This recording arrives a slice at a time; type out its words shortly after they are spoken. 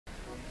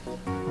Okay.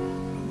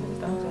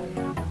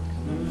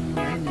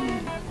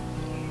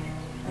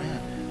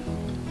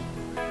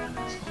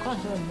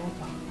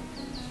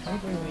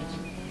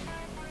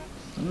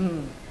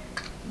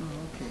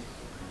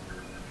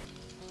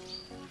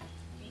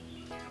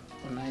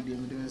 When I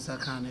did the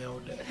second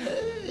elder,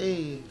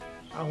 hey,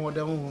 I want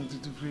them home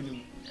to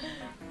freedom.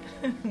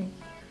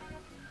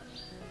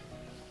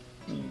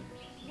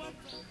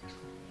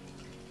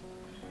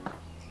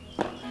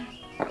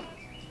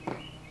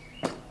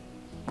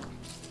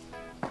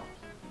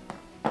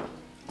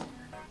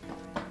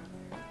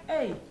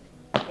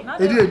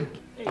 Hey,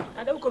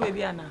 I don't come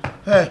baby Anna.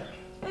 Hey,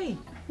 hey,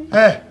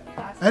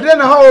 I don't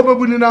know how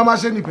Obaa in our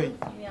machine pay.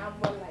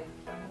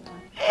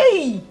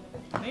 Hey,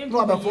 no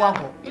other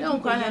for you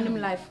don't cry any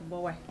life,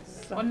 boy.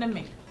 On the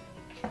me.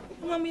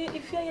 Mommy,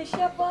 if you're a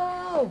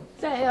shepherd,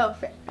 say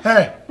off.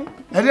 Hey,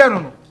 I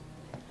don't know.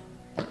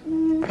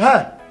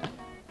 Hey,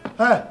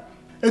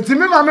 it's me,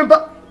 mamma. Me,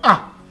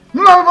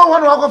 mamma,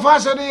 one walk of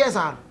fashion, yes,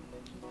 huh?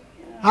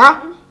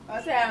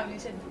 I say, I'm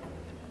listening.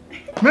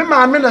 Me,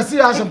 mamma, see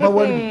us about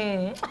one.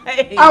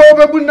 I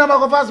will be never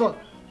go fast one.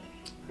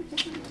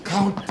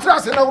 Count,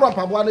 trust in a rump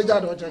of one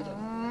yard or church.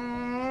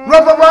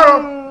 Rump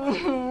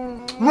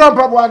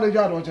of one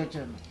yard or church.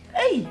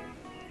 Hey,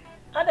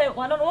 I don't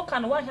want to walk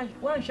on one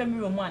show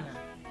me one.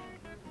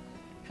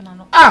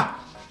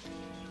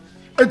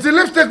 It's a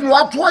lipstick,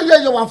 what 2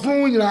 years you are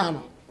fooling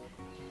around.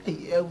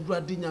 Hey,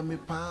 everybody, me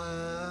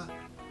pa.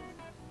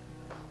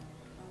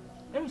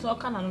 I'm so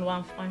can on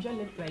one shall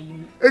let play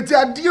you. It's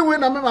a deal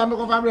when I'm a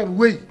go family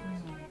way.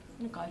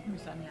 I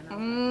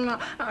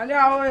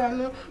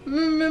know,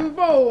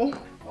 Mimbo.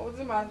 I was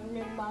my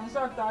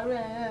shot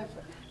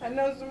and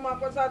then some more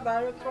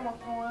direct come on.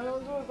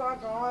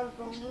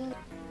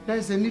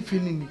 There's any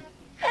feeling.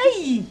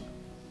 Hey,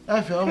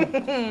 I feel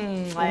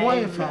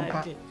why from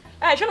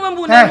I should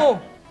remember no more.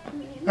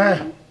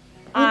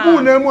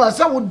 Who name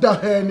was I would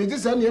die, and it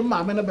is only a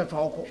mamma and a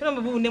before. I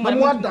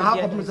want the half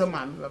of Mr.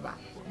 Man.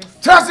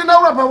 Just in a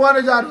rubber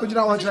one yard, which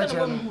I want church,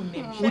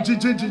 which is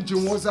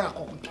changing was a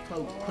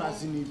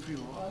crossing in few.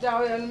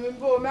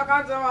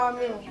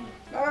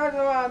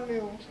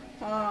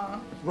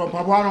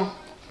 Rompabano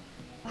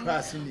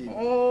crossing.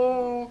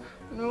 Oh,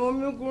 no,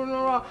 me go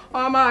no.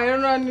 I'm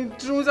running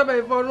through the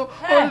bay for no.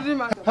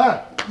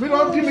 We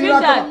don't give me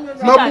that.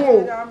 No,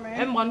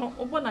 and one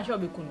open a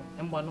shop,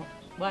 and one.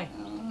 Why?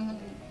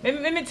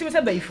 Maybe to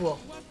say before.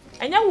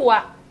 And you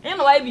what? And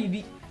why,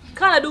 baby?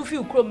 Can I do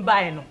few crumb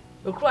buying?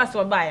 The cross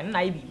or buy and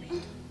I be.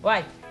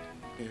 Why?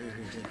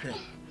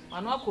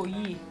 I'm not call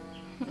ye.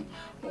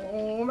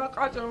 Oh, my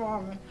catch a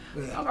mom.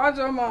 I got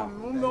your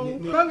mom.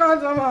 I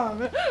got your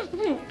mom.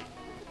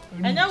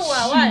 And you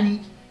why?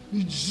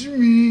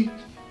 Jimmy,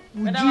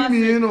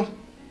 you know.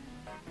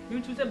 You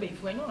to say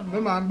before, no,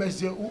 Mamma,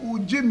 Bessie,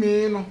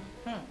 Jimmy, no.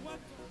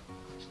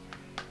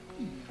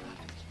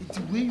 It's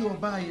where you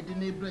buy it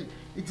in a break.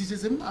 It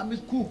is a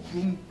cook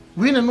room.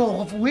 We don't know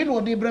of when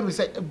or they bring me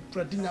say,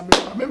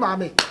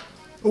 Mamma.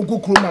 Oh, go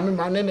cool, mammy,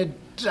 man, and a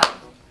drop.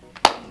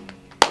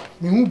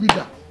 Me who be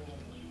that?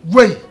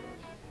 Wait,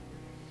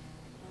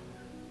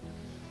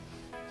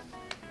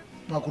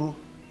 Macro.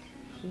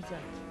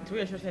 It's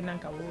where I should say,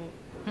 Nanka.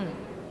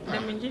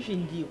 Let me give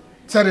you.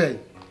 Sorry,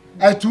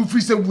 I too free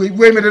some way,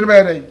 made in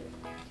a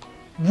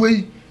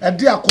way, a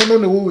dear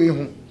colonel away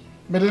home.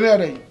 Made in a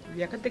day.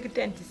 We are going to take a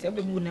tent to sell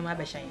the moon and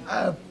my shine.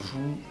 I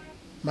prove.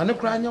 Man,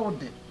 crying out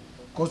there.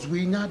 Cause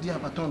we not the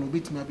abaton of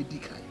it, maybe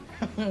decay.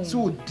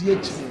 So,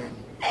 dear children.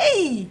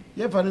 Hey!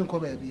 You haven't come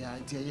baby, I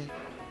tell you.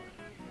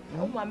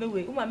 Oh, my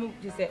way,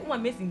 just say, oh,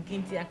 I'm missing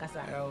Kinty and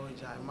Cassa. Oh,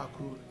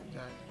 Macro,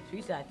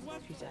 sweetheart.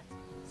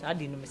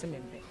 Sardine, Miss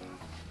Member.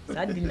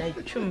 Sardine, I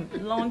trim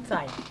long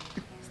time.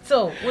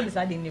 So, what is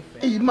Sardine?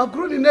 Hey,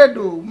 Macro,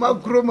 Nedo,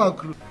 Macro. Now,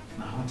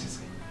 what is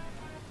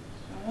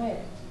it?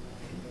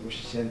 We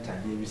shan't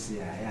tell you,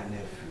 see, I am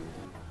nephew.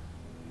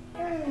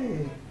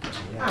 Hey,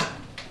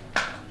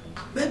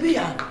 baby,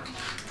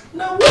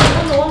 now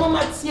what? No,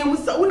 Mattia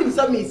Musa, wouldn't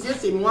some miss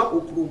yes in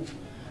Waku.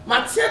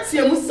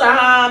 Mattia Musa,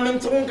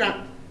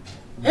 Mentonga.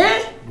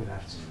 Eh?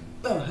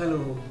 Oh,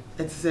 hello.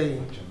 Let's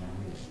say.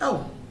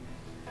 Oh,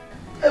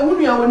 I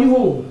wouldn't have any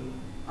home.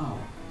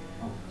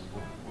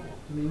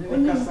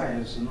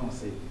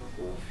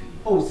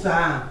 Oh,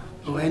 sir.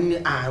 Oh, any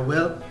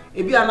well,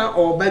 if you are not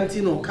or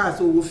Bantino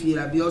Castle with you,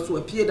 I'll be also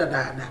appeared at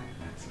that.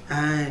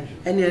 And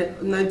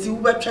 90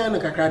 Uber China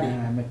Cacradi.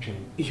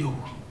 You,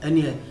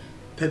 and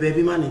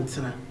baby man in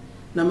Sana.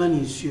 No man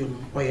is you,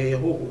 or your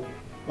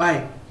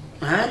why?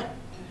 Eh?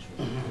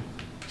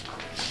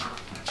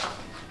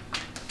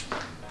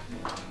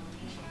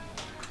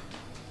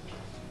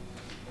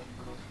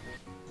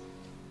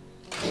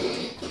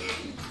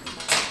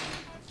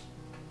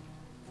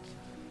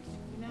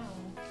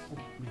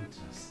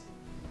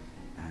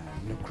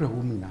 No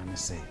woman, I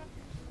say.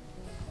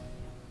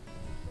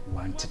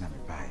 One thing I'm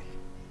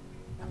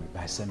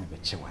buy some of a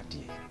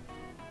chewadi.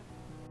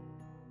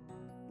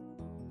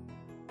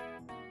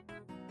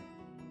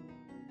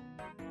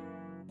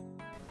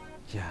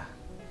 Yeah,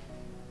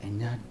 and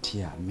now,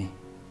 dear me,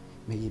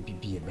 may you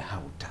be a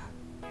behouta.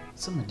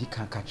 Somebody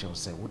can't catch you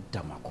say what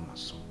damn akuma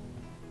so.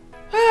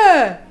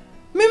 Hey,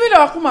 Mimi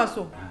da akuma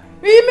so.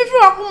 Me fi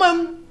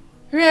akuma.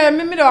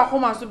 Mimi da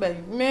akuma so be.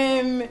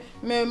 Me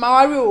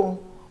mawari o.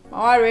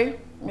 Mawari,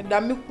 me da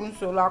mi kun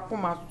so la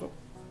akuma so.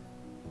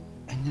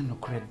 Enya no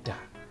kreda.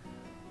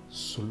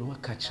 Solo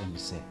catch me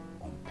say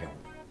ompel.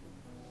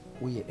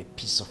 We a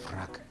piece of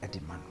rock at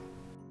the man.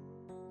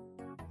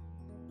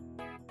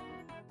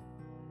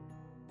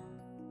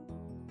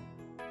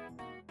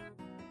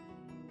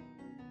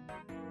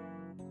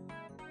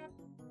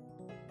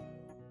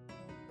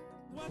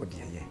 What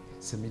dear,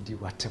 send me the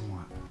water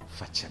more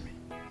fetch me.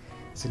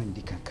 Send him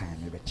the can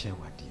me be chair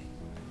what dear.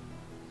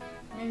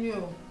 Menu.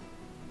 Oh,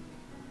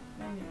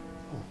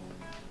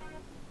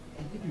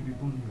 and maybe we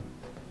born you.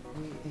 A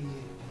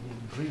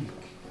drink.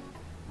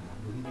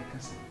 We make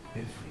us a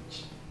beverage.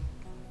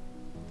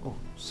 Oh,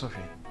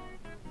 sorry.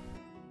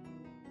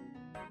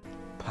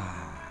 Pa.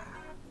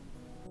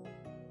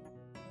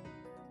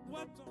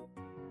 What?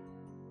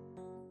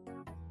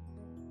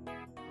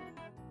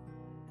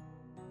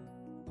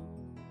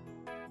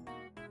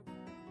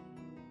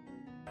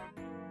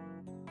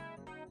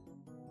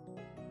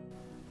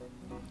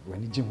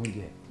 When you jump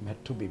here,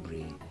 met to be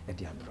brave at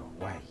the abroad.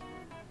 Why?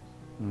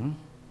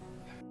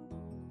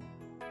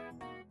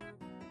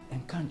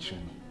 And can't you?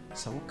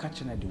 So what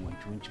catching I do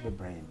want to be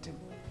Brian Tim.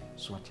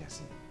 So what you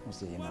say? I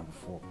say number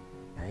 4.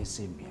 I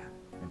say me,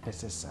 and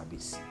person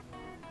service.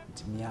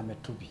 It's me, I'm a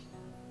to be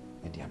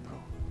at the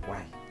abroad.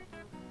 Why?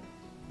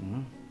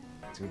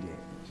 So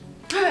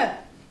Hey!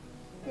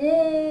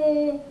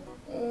 Oh,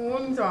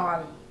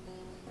 sorry.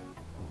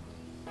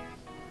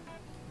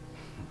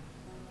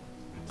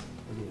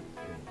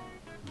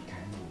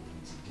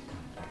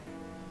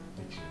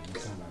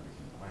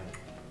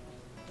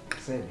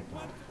 Say it,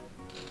 Papa.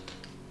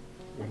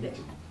 What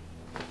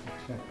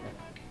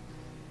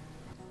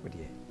do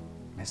you,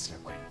 Mr.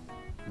 Queen?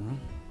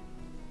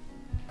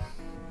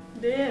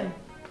 There.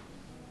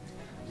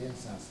 Yes,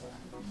 sir.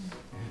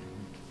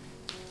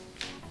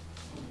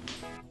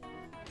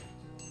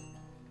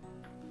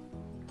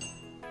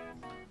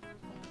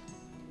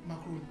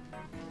 Macron.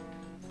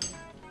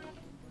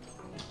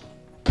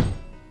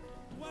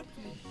 What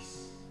please?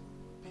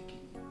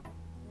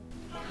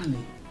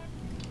 Honey.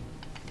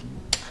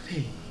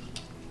 Hey.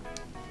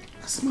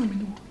 Asma me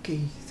no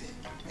okay.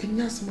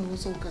 Enya asma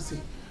was all say.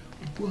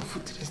 Boy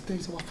foot to the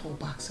stairs of 4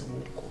 bags and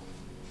walk.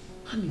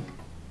 Honey,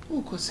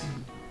 who goes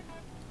in?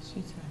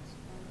 Sweetheart,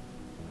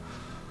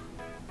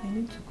 I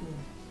need to go.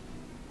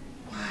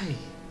 Why?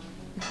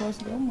 Because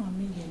the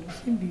mommy here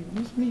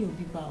knows me you'll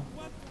be bow.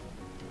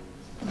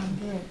 My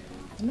girl,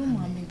 I know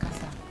mommy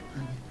casa.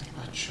 Honey, I'm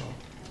not sure.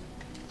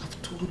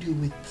 I've told you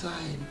with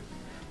time.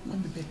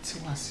 Mommy bet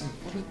you see.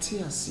 Or bet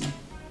you see.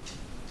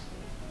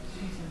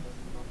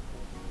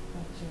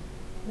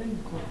 Let me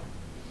go.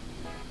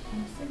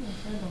 I'm still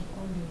afraid of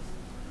all this.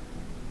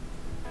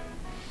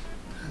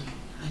 Honey,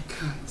 I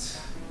can't.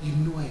 You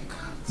know I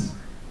can't.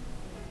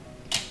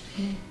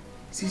 Hey,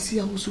 see,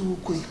 I was so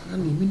quick.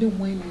 Honey, me no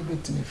wine never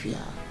to me fear.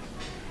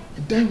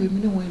 And then we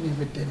no wine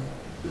never done.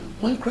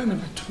 One cry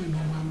never told me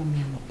no mamma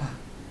me and papa.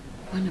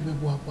 One never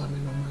walk one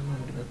no man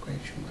on the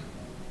question.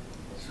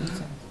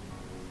 Sweetheart,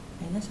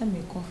 unless I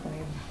may call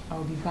forever,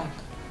 I'll be back.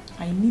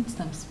 I need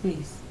some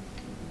space.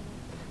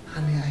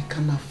 Honey, I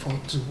can't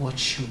afford to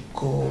watch you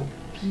go.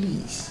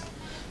 Please.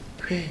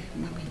 Pray,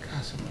 mommy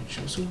can't so much.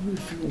 So we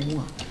feel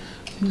one.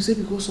 You say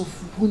because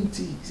of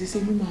Wunty, they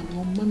say, me,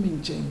 mommy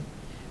and Jane.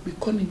 We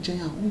call in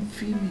Jane, I won't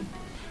feel me.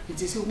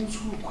 It is a woman's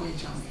who quite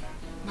jammy.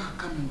 Now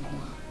come and go.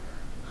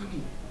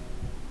 Honey,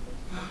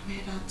 I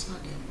made that tell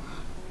them.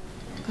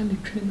 And you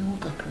train me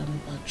walk a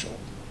cram about you.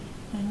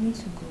 I need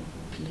to go.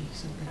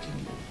 Please, I'm begging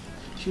you.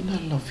 She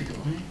not love you,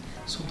 eh?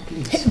 So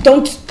please. Hey,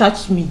 don't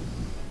touch me.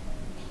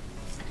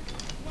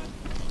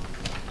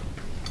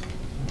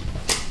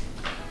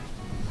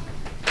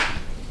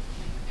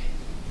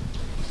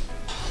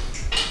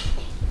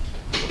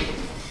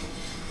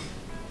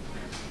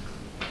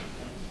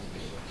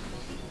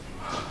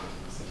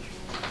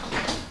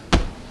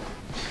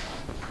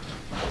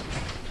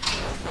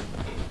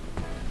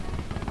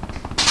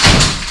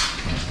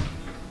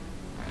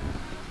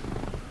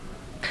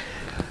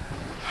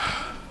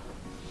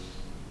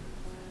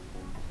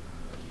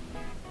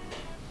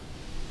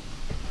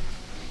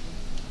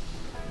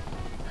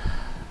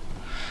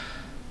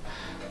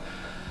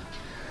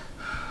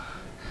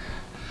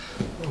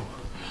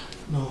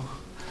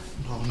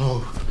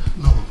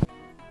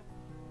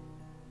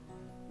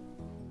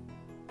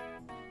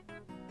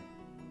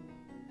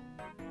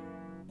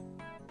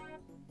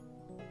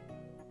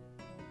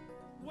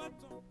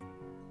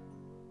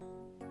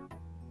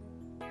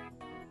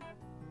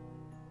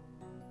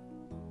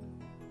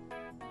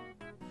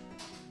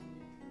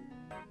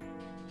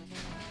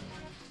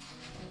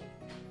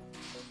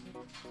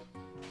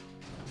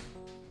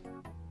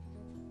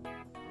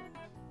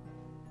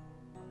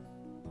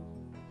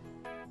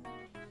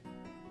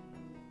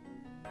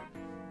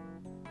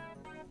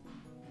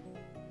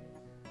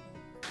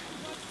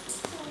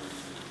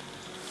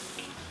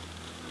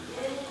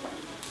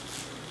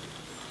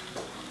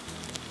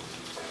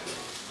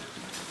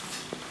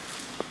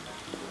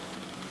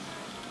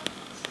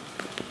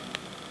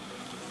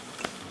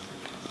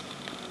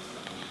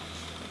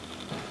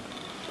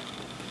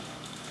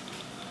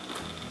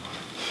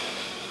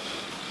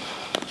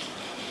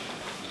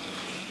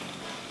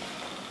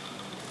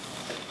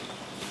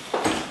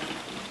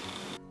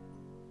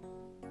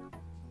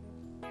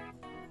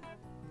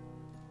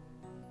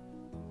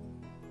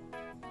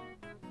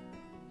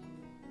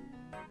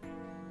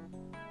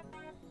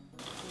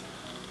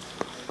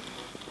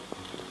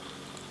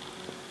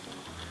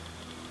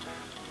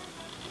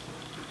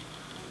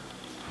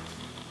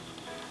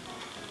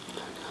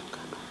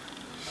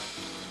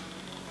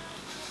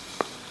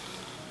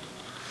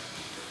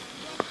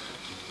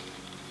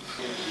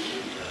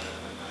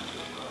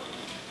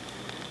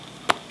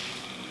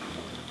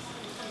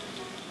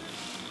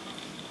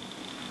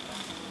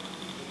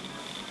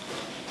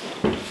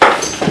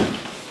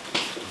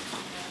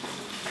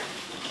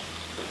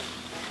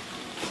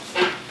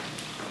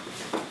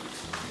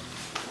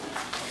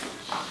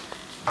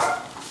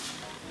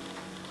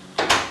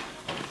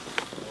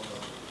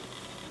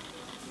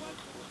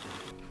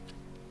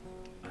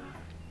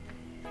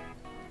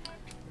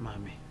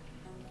 Mami,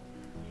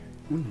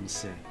 unim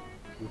say,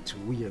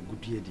 we are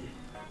good dear.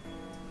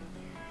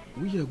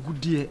 We are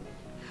good dear.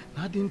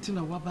 Na didn't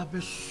know what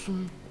Baba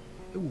soon.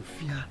 It will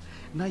fear.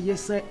 Na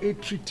yes, I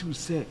treat to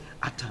say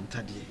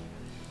atanta dear.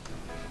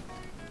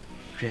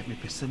 Create me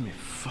person me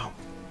foul.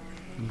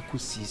 You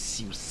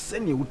see,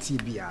 send you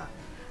tibia.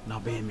 Now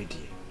be me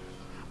dear.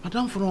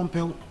 Madame for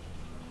ompel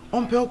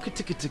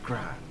kitty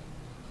cry.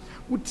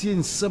 Uti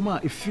in summer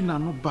if you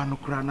no bano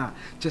crana,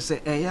 just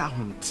say a ya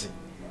hunt.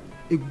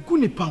 A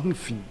guni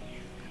pahufin.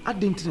 I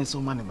didn't know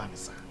so many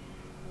banisa.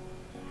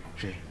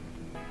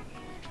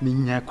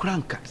 Ninya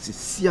kranka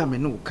sisia me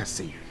no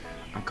kase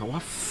anka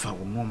wafa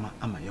wo noma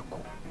ama yeko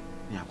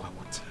ni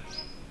akwakwota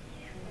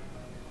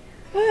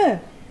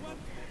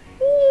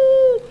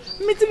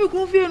meti me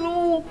konfie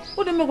no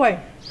wo de me kwai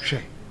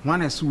hwe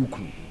wana se wuku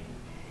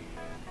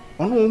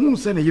ono ohun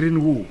se na yire no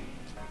wo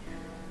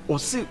o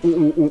se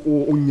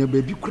onya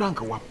baby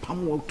kranka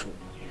wapam woto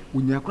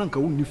onya kranka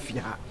wo ni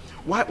fia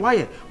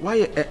why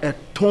a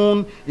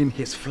thorn in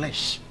his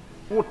flesh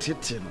wo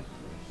tete no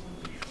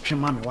hwe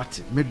mame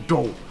wate me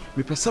do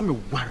me pesa me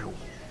worry.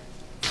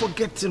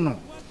 Forget no.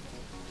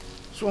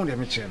 So on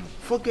me channel.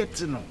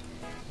 Forget no.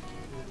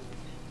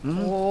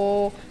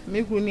 Oh,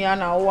 me kuni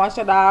ana o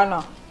asha da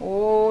na.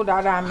 Oh,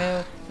 dada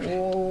me.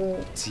 Oh,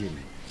 tie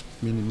me.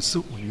 Minim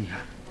so oni ha.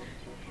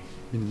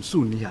 Minim so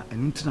oni ha.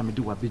 Enu ntina me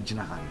de wa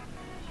begina ha.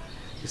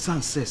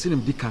 Isan say se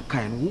nem di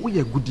kankan no wo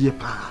ye gudie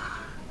pa.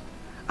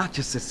 A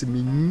chese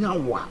me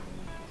nyawa.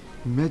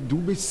 Me do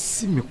be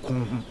si me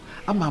kon.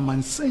 Ama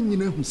mansan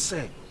nyina hu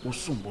say wo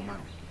sombo ma.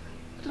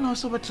 Now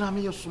so betra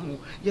me yosumo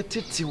ye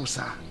tete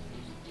usa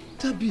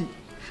tabi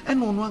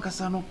eno no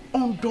ankasa no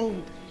ondo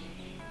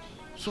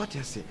so what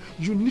you say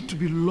you need to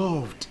be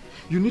loved,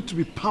 you need to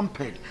be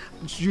pampered,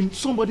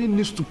 somebody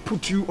needs to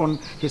put you on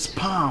his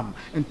palm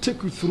and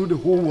take you through the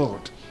whole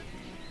world.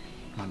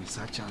 Man, it's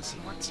a chance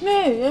what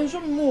nee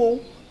enso mo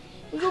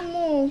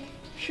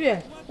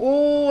hwe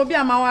bi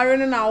amaware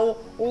na o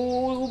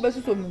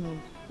besu so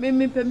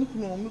me pemi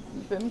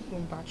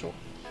kunu pacho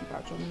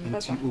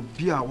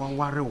obi a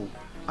waware o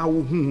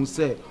awo hu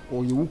say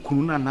o ye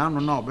wukunu na no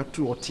na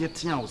obeto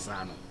otetea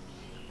usano.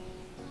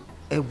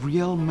 A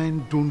real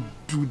man don't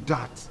do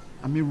that.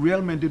 I mean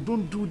real men they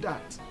don't do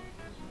that.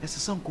 It's a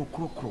some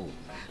kokro.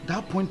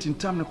 That point in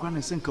time na kwa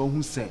na senka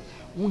hu say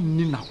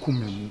wonni na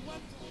komemu.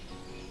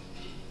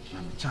 Na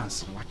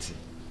chance what?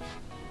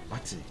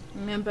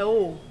 Mempe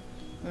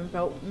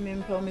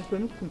me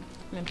kwenu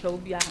mempe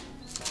obi a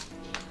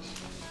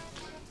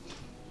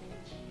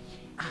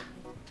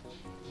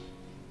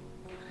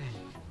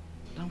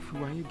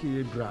why you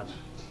get brother?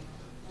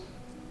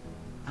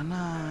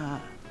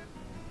 Anna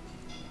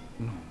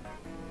no.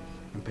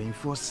 I'm paying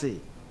for say.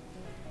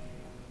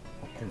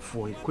 Okay,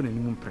 for a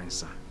couldn't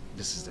prince.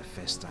 This is the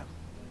first time.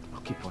 I'll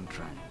keep on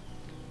trying.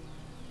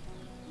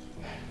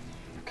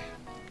 Okay.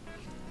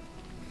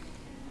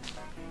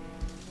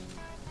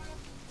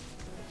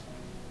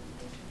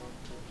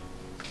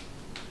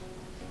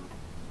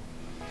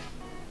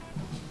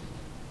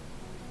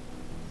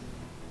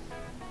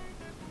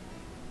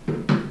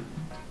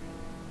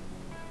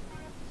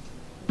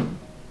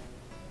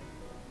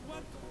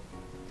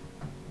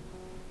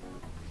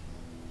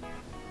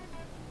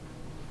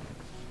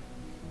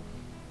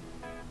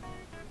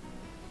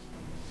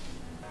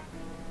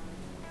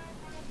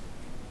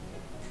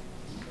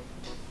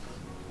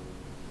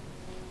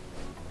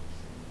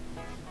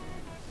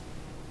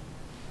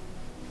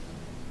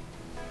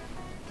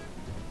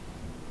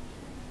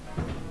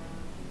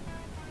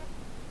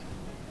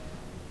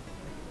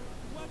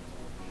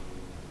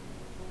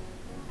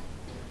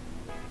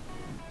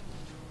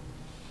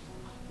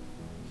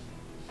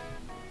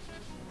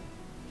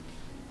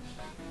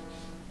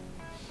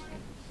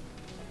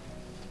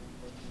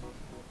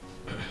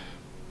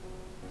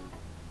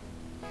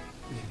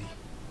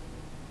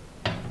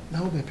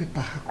 Now, the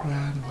paper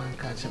cry, one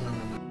catch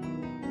a